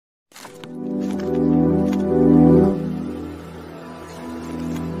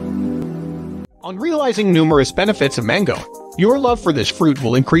On realizing numerous benefits of mango, your love for this fruit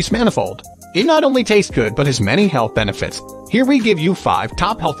will increase manifold. It not only tastes good but has many health benefits. Here we give you 5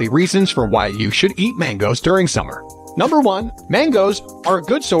 top healthy reasons for why you should eat mangoes during summer. Number 1. Mangoes are a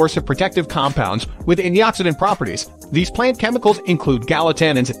good source of protective compounds with antioxidant properties. These plant chemicals include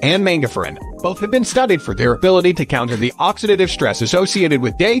galactanins and mangoferin. Both have been studied for their ability to counter the oxidative stress associated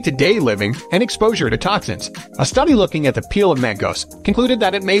with day-to-day living and exposure to toxins. A study looking at the peel of mangoes concluded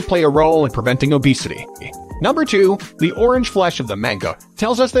that it may play a role in preventing obesity. Number 2. The orange flesh of the mango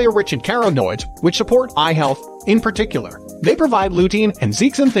tells us they are rich in carotenoids, which support eye health. In particular, they provide lutein and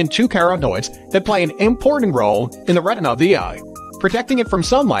zeaxanthin, 2 carotenoids that play an important role in the retina of the eye, protecting it from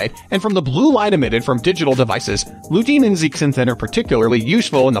sunlight and from the blue light emitted from digital devices. Lutein and zeaxanthin are particularly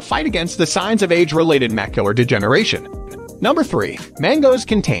useful in the fight against the signs of age-related macular degeneration. Number 3. Mangoes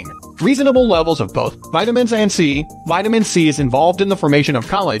contain reasonable levels of both vitamins and C. Vitamin C is involved in the formation of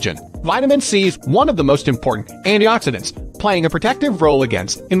collagen. Vitamin C is one of the most important antioxidants, playing a protective role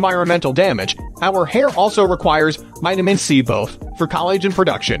against environmental damage. Our hair also requires vitamin C both for collagen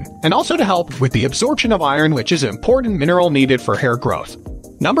production and also to help with the absorption of iron, which is an important mineral needed for hair growth.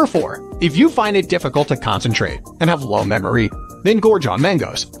 Number 4. If you find it difficult to concentrate and have low memory, then gorge on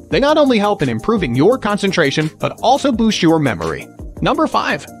mangoes. They not only help in improving your concentration, but also boost your memory. Number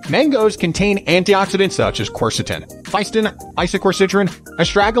 5. Mangoes contain antioxidants such as quercetin, phycin, isoquercitrin,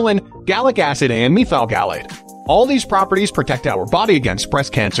 astragalin, gallic acid, and methyl gallate. All these properties protect our body against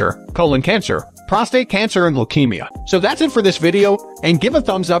breast cancer, colon cancer, prostate cancer, and leukemia. So that's it for this video, and give a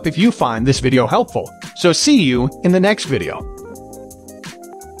thumbs up if you find this video helpful. So see you in the next video.